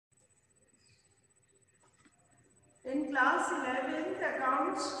In class 11th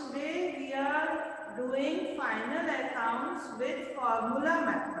accounts, today we are doing final accounts with formula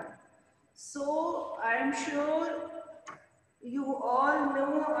method. So I am sure you all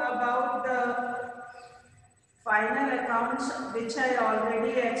know about the final accounts, which I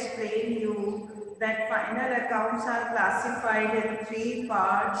already explained you that final accounts are classified in three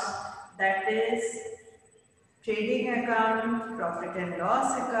parts, that is trading account, profit and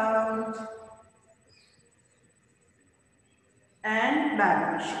loss account, and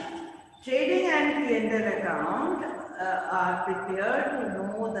balance sheet. Trading and P&L account are prepared to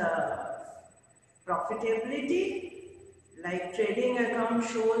know the profitability, like trading account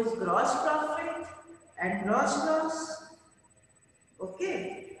shows gross profit and gross loss.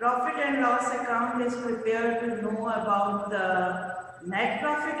 Okay, profit and loss account is prepared to know about the net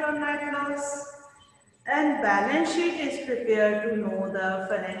profit or net loss, and balance sheet is prepared to know the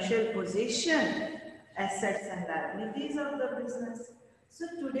financial position, assets and liabilities of the business. So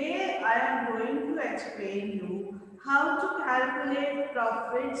today I am going to explain you how to calculate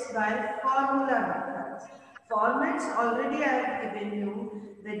profits by formula methods. Formats already I have given you,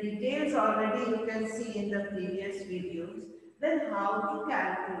 the details already you can see in the previous videos. Then how to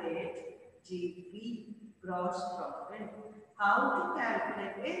calculate GP, gross profit, how to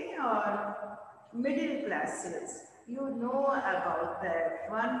calculate in your middle classes. You know about that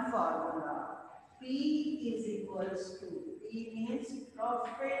one formula. P is equals to, P means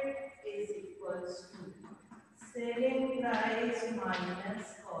profit is equals to selling price minus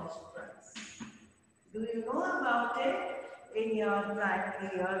cost price. Do you know about it? In your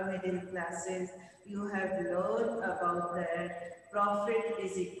primary or middle classes, you have learned about that profit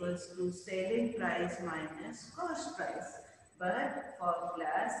is equals to selling price minus cost price. But for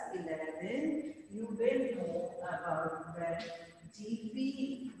class 11, you will know about that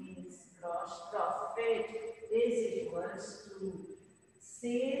GP means gross profit is equals to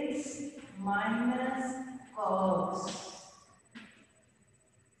sales minus costs.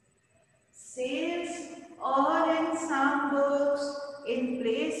 Sales, or in some books, in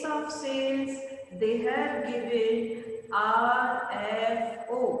place of sales, they have given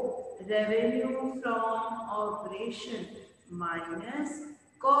RFO, revenue from operation, minus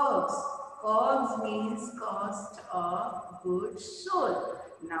COGS. COGS means cost of goods sold.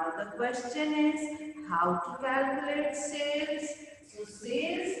 Now the question is how to calculate sales. So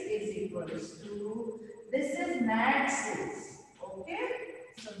sales is equals to, this is net sales, okay?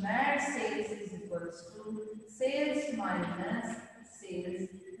 So net sales is equals to sales minus sales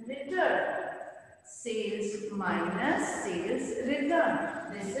return. Sales minus sales return.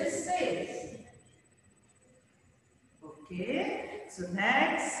 This is sales. Okay. So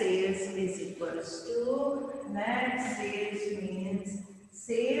net sales is equals to, net sales means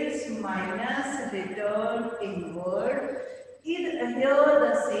sales minus return inward. Here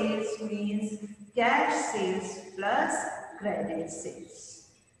the sales means cash sales plus credit sales.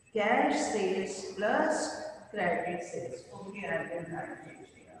 Cash sales plus credit sales. Okay, I can write it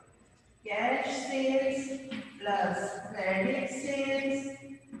here. Cash sales plus credit sales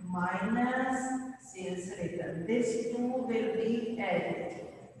minus sales return. These two will be added.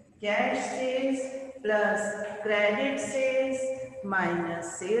 Cash sales plus credit sales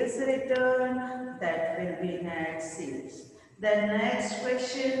minus sales return, that will be net sales. The next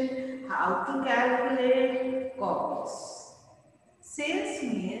question, how to calculate COGS. Sales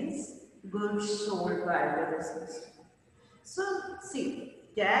means goods sold by the business. So see,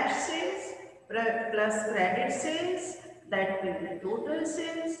 cash sales plus credit sales, that will be total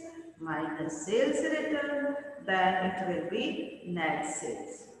sales, minus sales return, then it will be net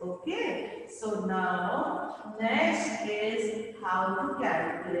sales. Okay, so now next is how to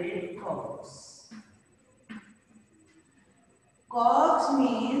calculate COGS. COGS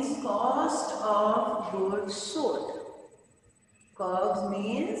means cost of goods sold. COGS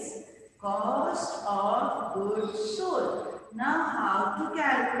means cost of goods sold. Now how to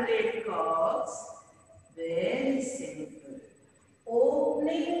calculate COGS? Very simple.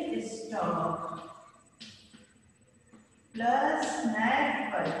 Opening stock plus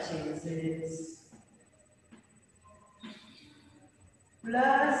net purchases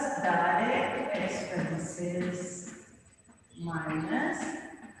plus direct expenses minus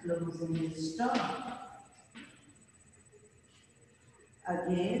closing stock.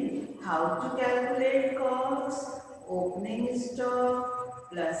 Again, how to calculate COGS? Opening stock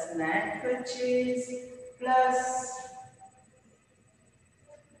plus net purchase plus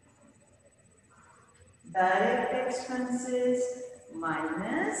direct expenses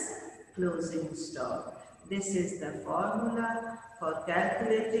minus closing stock. This is the formula for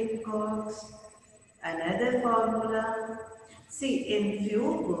calculating COGS. Another formula. See, in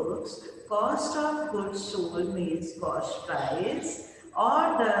few books, cost of goods sold means cost price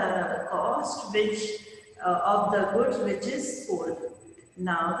or the cost which of the goods which is sold.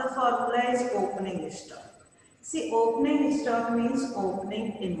 Now the formula is opening stock. See, opening stock means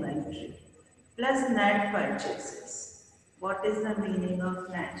opening inventory plus net purchases. What is the meaning of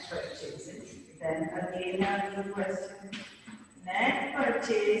net purchases? Then again I have the question. Net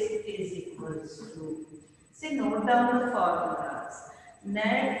purchase is equals to, see, note down the formulas.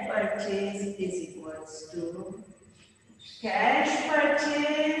 Net purchase is equals to cash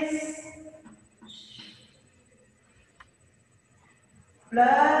purchase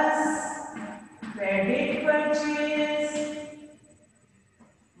plus credit purchase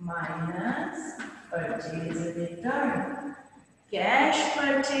minus purchase return. Cash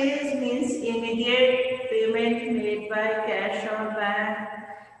purchase means immediate payment made by cash or bank.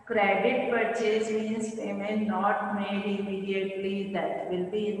 Credit purchase means payment not made immediately, that will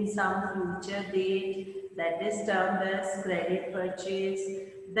be in some future date, that is termed as credit purchase.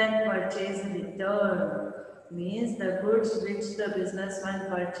 Then purchase return means the goods which the businessman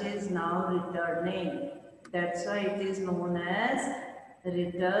purchased now returning. That's why it is known as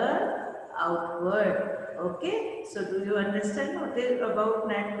return outward. Okay, so do you understand what is about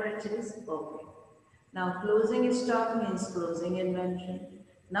net purchase? Okay. Now closing stock means closing inventory.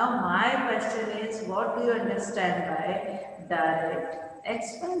 Now my question is, what do you understand by direct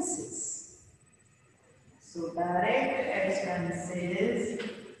expenses? So direct expenses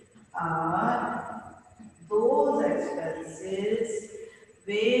are those expenses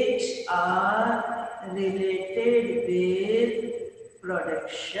which are related with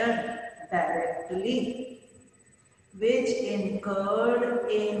production directly, which incurred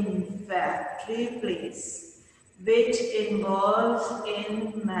in factory place, which involves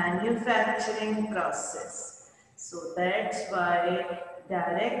in manufacturing process. So that's why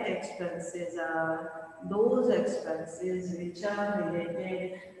direct expenses are those expenses which are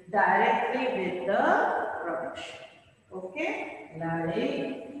related directly with the production. Okay,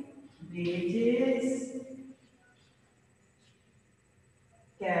 like wages,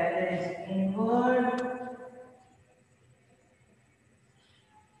 carriage inward,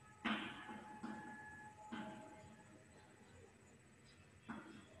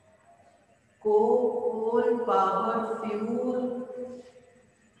 coal, power, fuel,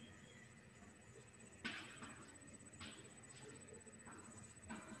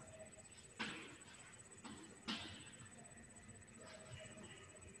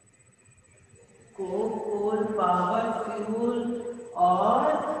 coal, power, fuel,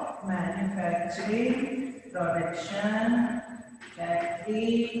 or manufacturing, production,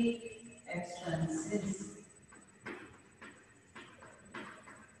 factory expenses.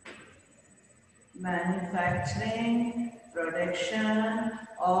 Manufacturing, production,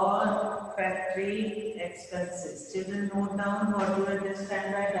 or factory expenses. Children, note down what you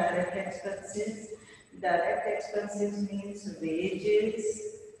understand by direct expenses. Direct expenses means wages,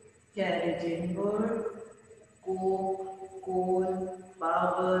 carriage inward, coal,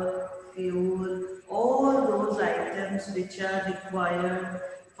 power, fuel, all those items which are required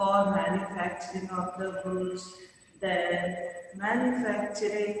for manufacturing of the goods, then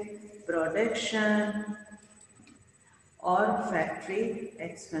manufacturing, production, or factory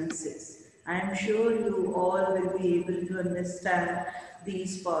expenses. I am sure you all will be able to understand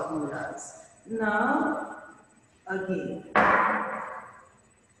these formulas. Now, again,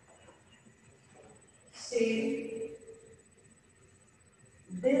 say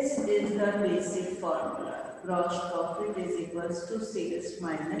this is the basic formula. Gross profit is equals to sales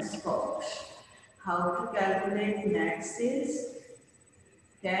minus cost. How to calculate net sales?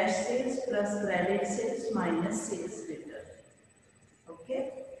 Cash sales plus credit sales minus sales return.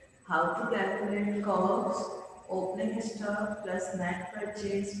 Okay. How to calculate COGS? Opening stock plus net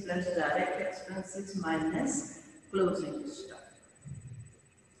purchase plus direct expenses minus closing stock.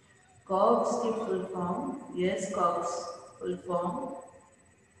 COGS की full form? Yes, COGS full form.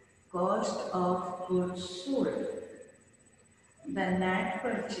 Cost of goods sold. The net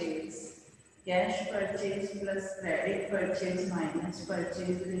purchase, cash purchase plus credit purchase minus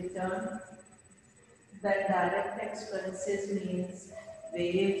purchase return. The direct expenses means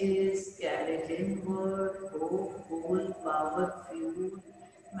wages, carriage inward, coal, power, fuel,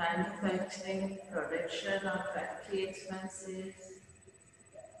 manufacturing, production or factory expenses.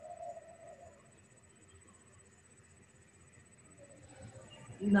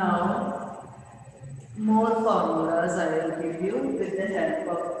 Now, more formulas I will give you with the help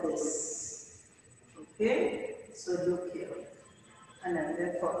of this. Okay, so look here,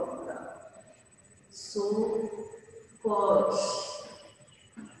 another formula. So, cost,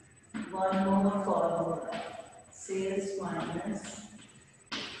 one more formula, sales minus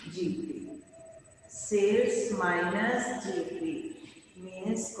GP. Sales minus GP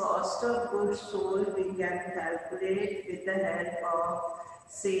means cost of goods sold we can calculate with the help of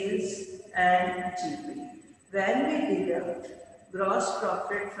sales and GP. When we deduct gross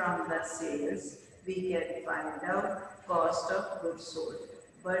profit from the sales, we can find out cost of goods sold.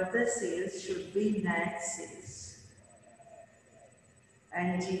 But the sales should be net sales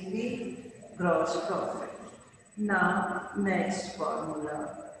and GP gross profit. Now, next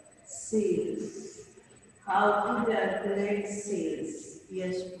formula, sales. How to calculate sales?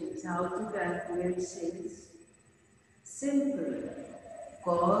 Yes, please. How to calculate sales? Simple.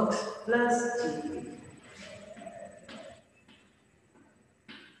 COGS plus GP.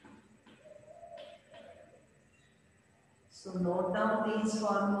 So note down these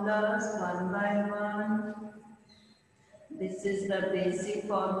formulas one by one. This is the basic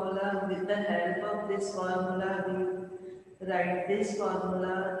formula. With the help of this formula, we write this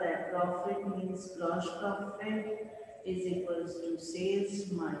formula that profit means gross profit is equals to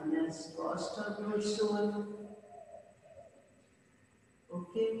sales minus cost of goods sold.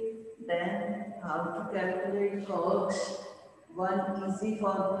 Okay, then how to calculate COGS? One easy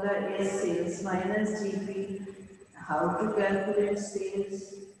formula is sales minus GP. How to calculate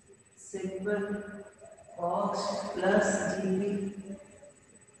sales? Simple. COGS plus GP.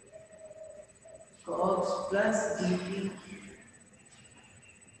 COGS plus GP.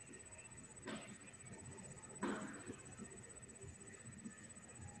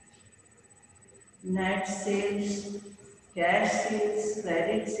 Net sales, cash sales,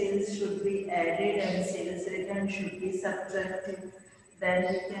 credit sales should be added and sales return should be subtracted.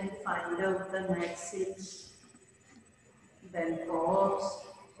 Then we can find out the net sales. Then COGS,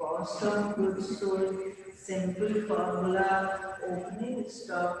 cost of goods sold, simple formula, opening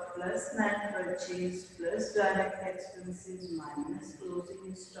stock plus net purchase plus direct expenses minus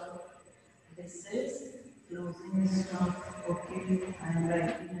closing stock. This is closing stock. Okay, I am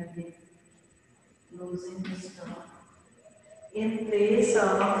writing again. Closing stock. In place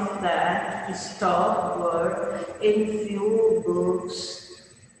of that stock word, in few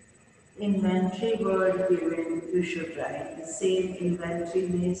books, inventory word given, you should write the same. Inventory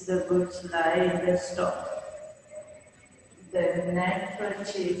means the goods lie in the stock. The net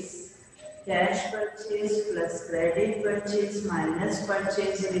purchase, cash purchase plus credit purchase minus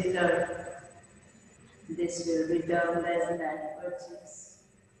purchase return. This will be termed as net purchase.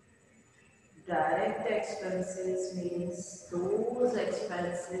 Direct expenses means those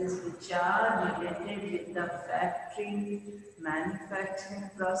expenses which are related with the factory manufacturing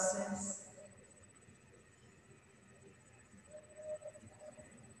process.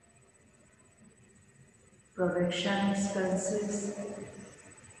 Production expenses.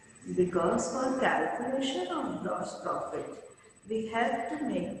 Because for calculation of gross profit, we have to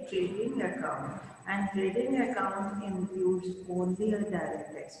make trading account, and trading account includes only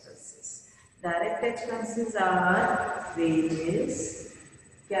direct expenses. Direct expenses are wages,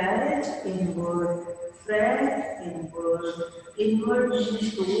 carriage inward, freight inward. Inward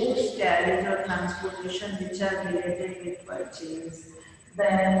means those carriage or transportation which are related with purchase.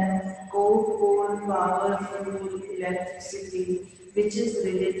 Then coal, power, fuel, electricity, which is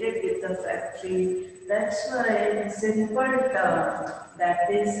related with the factory. That's why a simple term, that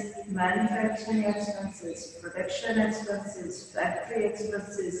is manufacturing expenses, production expenses, factory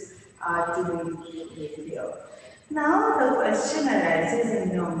expenses, are to be included here. Now the question arises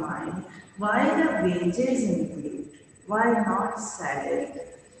in your mind, why the wages include? Why not salary?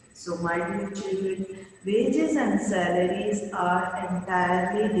 So my dear children, wages and salaries are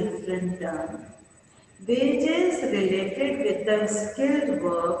entirely different terms. Wages related with the skilled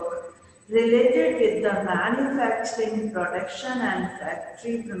work, related with the manufacturing, production and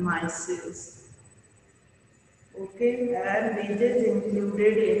factory premises. Okay, and wages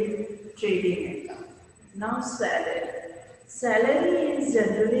included in trading account. Now salary. Salary is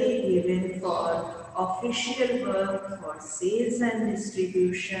generally given for official work, for sales and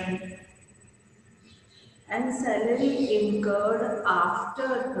distribution, and salary incurred after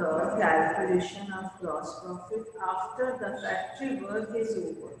the calculation of gross profit, after the factory work is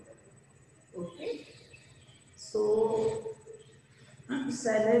over. Okay, so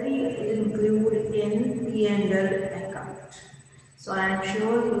salary included in P&L account. So I am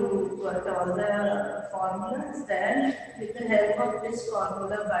sure you got all the formulas. Then with the help of this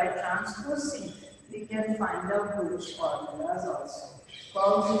formula by transposing, we can find out those formulas also.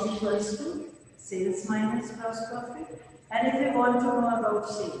 COGS is equals to sales minus gross profit And if you want to know about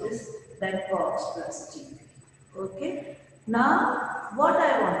sales, then COGS plus GP. Okay. Now, what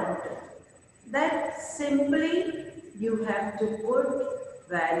I want to do, that simply you have to put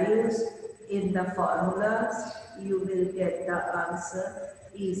values in the formulas, you will get the answer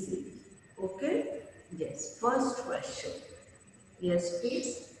easily. Okay? Yes, first question. Yes,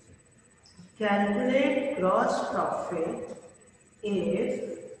 please. Calculate gross profit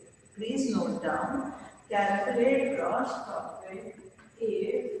if, please note down, calculate gross profit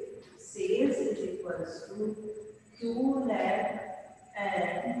if sales is equals to 2 lakh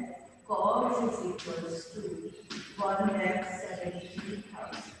and COGS is equals to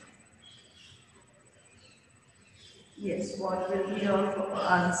 1,70,000. Yes, what will be your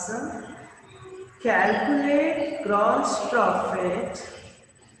answer? Calculate gross profit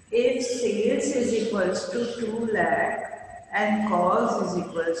if sales is equals to 2 lakh and COGS is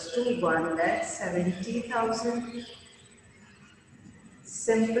equals to 1,70,000.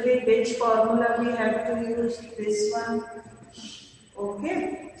 Simply which formula we have to use? This one.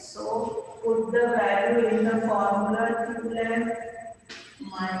 Okay. So put the value in the formula 2 lakh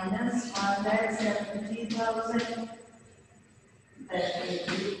minus 1,70,000. That will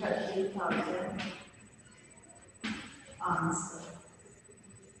be 30,000 answer.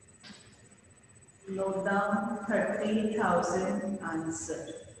 Note down 30,000 answer.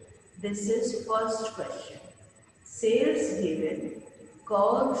 This is first question. Sales given,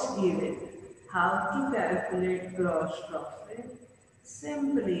 COGS given. How to calculate gross profit?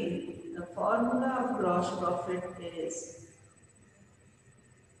 Simply, the formula of gross profit is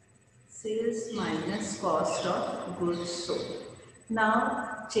sales minus cost of goods sold.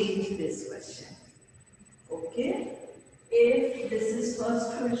 Now, change this question. Okay? If this is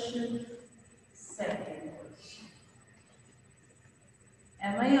first question, second question.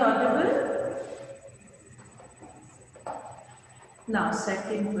 Am I audible? Now,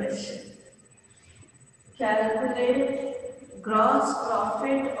 second question. Calculate gross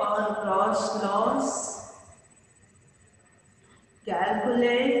profit or gross loss.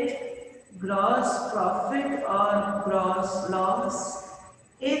 Calculate gross profit or gross loss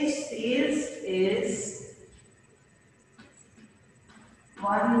if sales is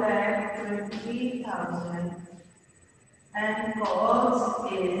 1,20,000 and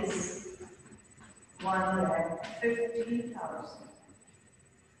COGS is 1,50,000.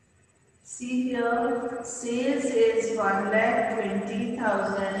 See here, sales is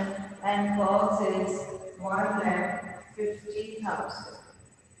 1,20,000 and COGS is 1,50,000.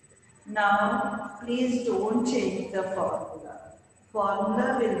 Now, please don't change the formula.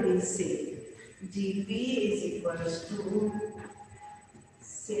 Formula will be same. GP is equals to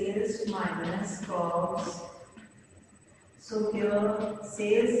sales minus COGS. So here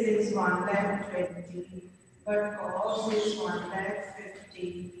sales is 1,20,000 but COGS is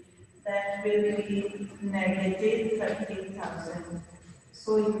 1,50,000. That will be negative 30,000.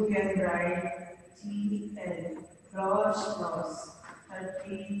 So you can write GL, gross loss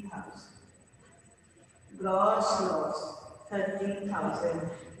 30,000. Gross loss 30,000.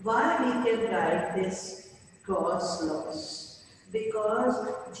 Why we can write this gross loss? Because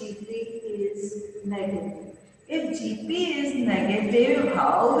GP is negative. If GP is negative,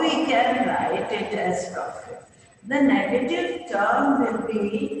 how we can write it as profit? The negative term will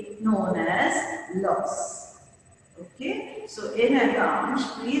be known as loss. Okay? So in accounts,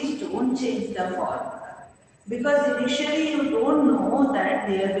 please don't change the formula. Because initially you don't know that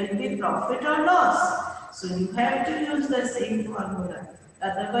there will be profit or loss. So you have to use the same formula.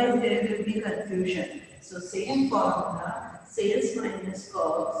 Otherwise there will be confusion. So same formula, sales minus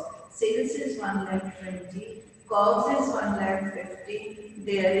COGS. Sales is 1,20,000, COGS is 1,50,000.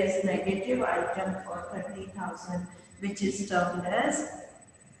 There is negative item for 30,000, which is termed as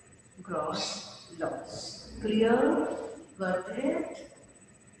gross loss. Clear? Got it?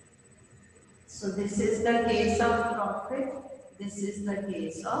 So this is the case of profit. This is the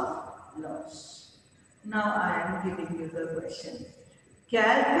case of loss. Now I am giving you the question.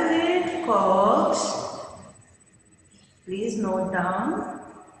 Calculate COGS. Please note down.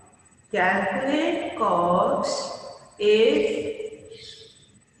 Calculate COGS if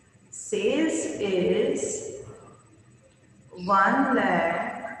sales is 1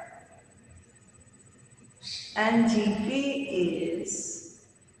 lakh and GP is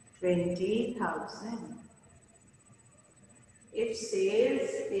 20,000. If sales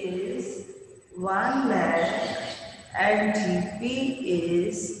is 1 lakh and GP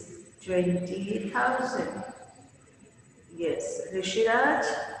is 20,000. Yes, Rishiraj,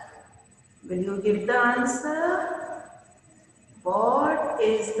 will you give the answer? What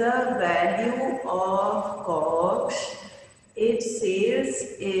is the value of COGS If sales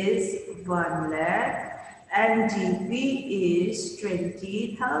is 1 lakh and GP is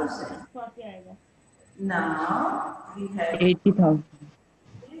 20,000. Now we have 80,000.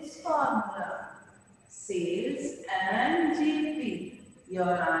 this formula, sales and GP.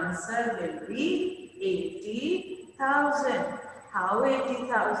 Your answer will be 80,000. How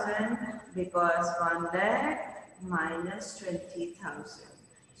 80,000? Because 1 lakh minus 20,000.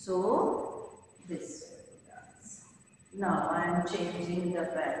 So this will be the answer. Now I am changing the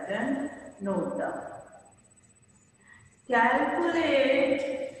pattern. Note down. Calculate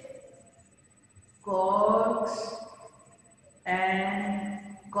COGS and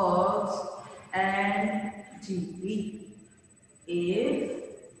GP. If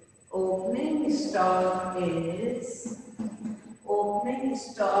opening stock is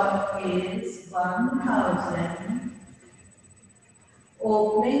 1,000.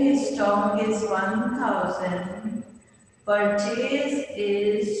 Opening stock is 1,000. Purchase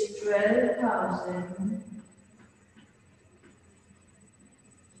is 12,000.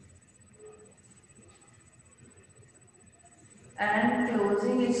 And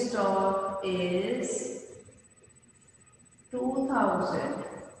closing stock is 2,000.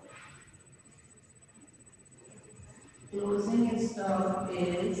 Closing stock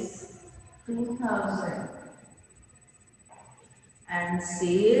is 2,000. And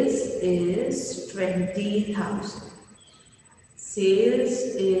sales is 20,000. Sales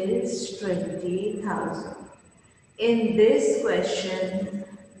is 20,000. In this question,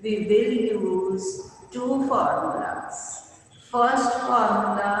 we will use two formulas. First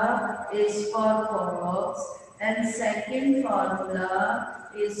formula is for COGS and second formula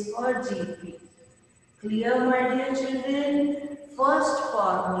is for GP. Clear, my dear children? First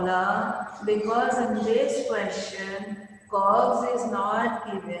formula, because in this question, COGS is not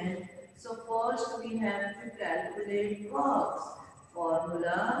given. So first we have to calculate COGS.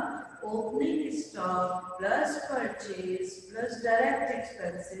 Formula, opening stock plus purchase plus direct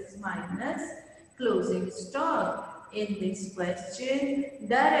expenses minus closing stock. In this question,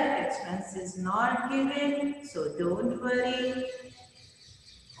 direct expense is not given, so don't worry.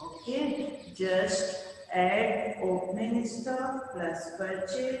 Okay, just add opening stock plus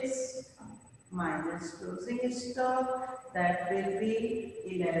purchase minus closing stock, that will be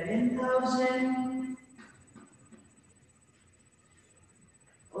 11,000.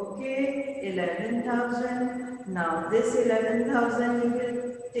 Okay, 11,000. Now this 11,000 you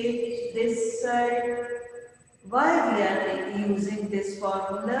will take this side. Why we are using this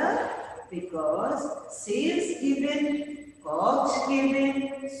formula? Because sales given, COGS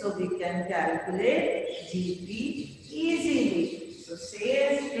given, so we can calculate GP easily. So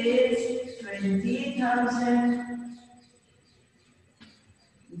sales is 20,000,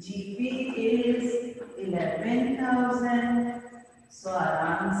 GP is 11,000. So our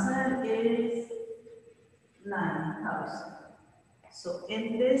answer is 9,000. So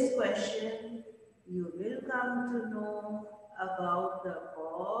in this question, you will come to know about the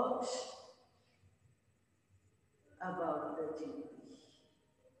COGS, about the GP.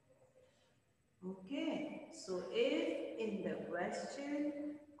 Okay, so if in the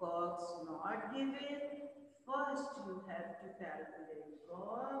question COGS not given, first you have to calculate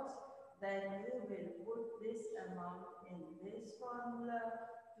COGS, then you will put this amount in this formula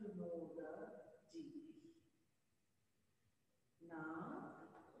to know the GP. Now,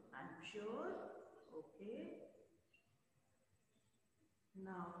 I'm sure, okay.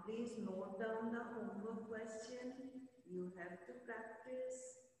 Now, please note down the homework question. You have to practice.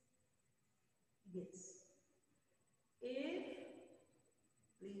 Yes. If,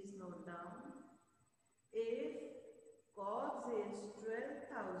 please note down, if COGS is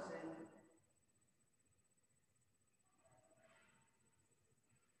 12,000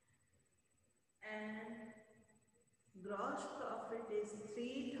 and gross profit is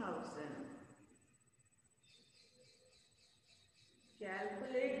 3,000,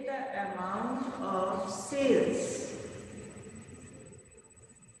 calculate the amount of sales.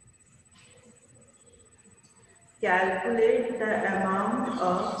 Calculate the amount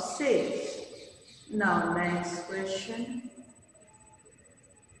of sales. Now next question.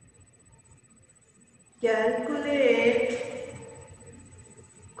 Calculate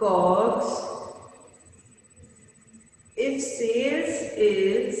COGS if sales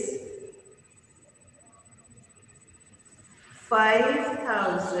is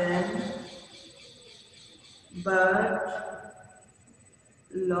 5,000 but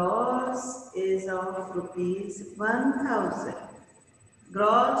loss is of rupees 1,000.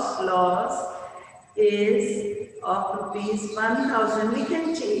 Gross loss is of rupees 1,000. We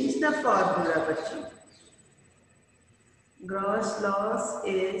can change the formula, Bachi. Gross loss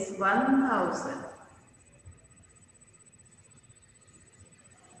is 1000.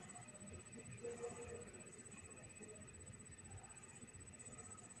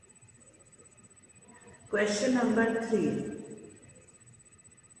 Question number 3.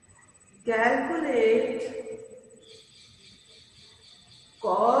 Calculate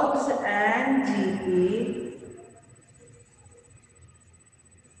COGS and GP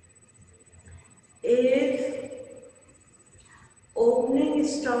if opening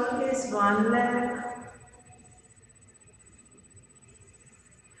stock is 1 lakh,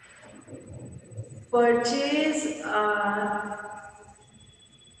 purchase are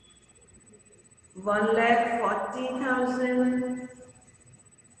 1,40,000,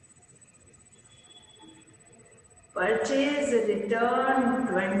 purchase return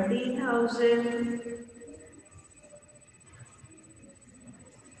 20,000,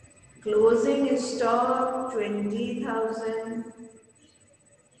 closing stock 20,000,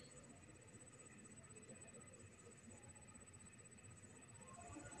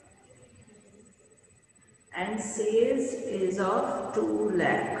 and sales is of 2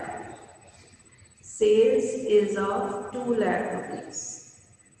 lakh. Sales is of 2 lakh rupees.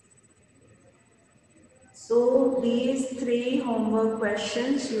 So these 3 homework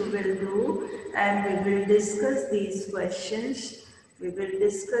questions you will do, and we will discuss these questions. We will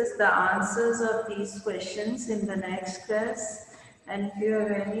discuss the answers of these questions in the next class. And if you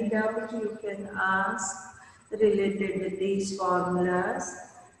have any doubt, you can ask related with these formulas.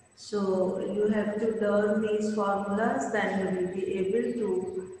 So you have to learn these formulas, then you will be able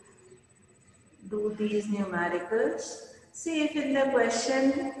to do these numericals. See if in the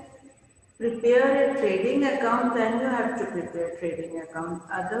question prepare a trading account, then you have to prepare trading account.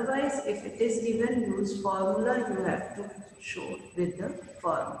 Otherwise, if it is given use formula, you have to show with the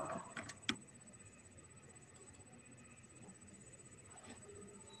formula.